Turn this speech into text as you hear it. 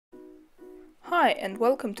Hi and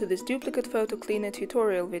welcome to this duplicate photo cleaner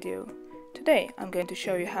tutorial video. Today I'm going to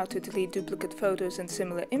show you how to delete duplicate photos and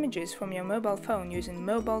similar images from your mobile phone using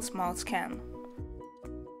Mobile Smart Scan.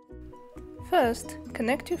 First,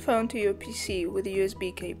 connect your phone to your PC with a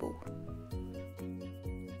USB cable.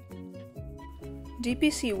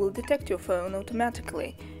 DPC will detect your phone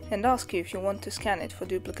automatically and ask you if you want to scan it for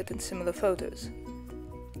duplicate and similar photos.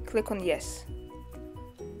 Click on Yes.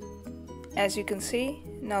 As you can see,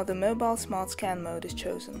 now the Mobile Smart Scan mode is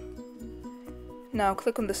chosen. Now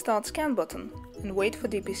click on the Start Scan button and wait for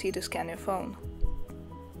DPC to scan your phone.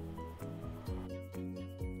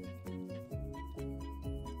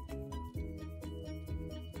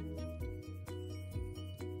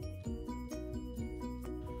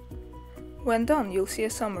 When done, you'll see a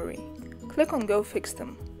summary. Click on Go Fix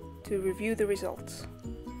Them to review the results.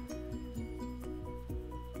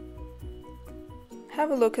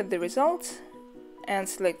 Have a look at the results and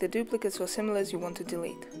select the duplicates or similars you want to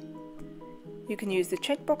delete. You can use the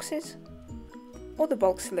checkboxes or the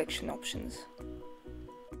bulk selection options.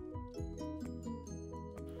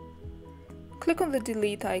 Click on the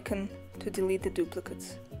delete icon to delete the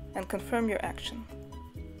duplicates and confirm your action.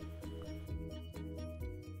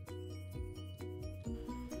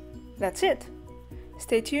 That's it!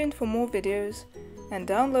 Stay tuned for more videos and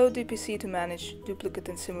download DPC to manage duplicate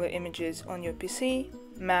and similar images on your PC,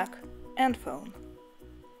 Mac and phone.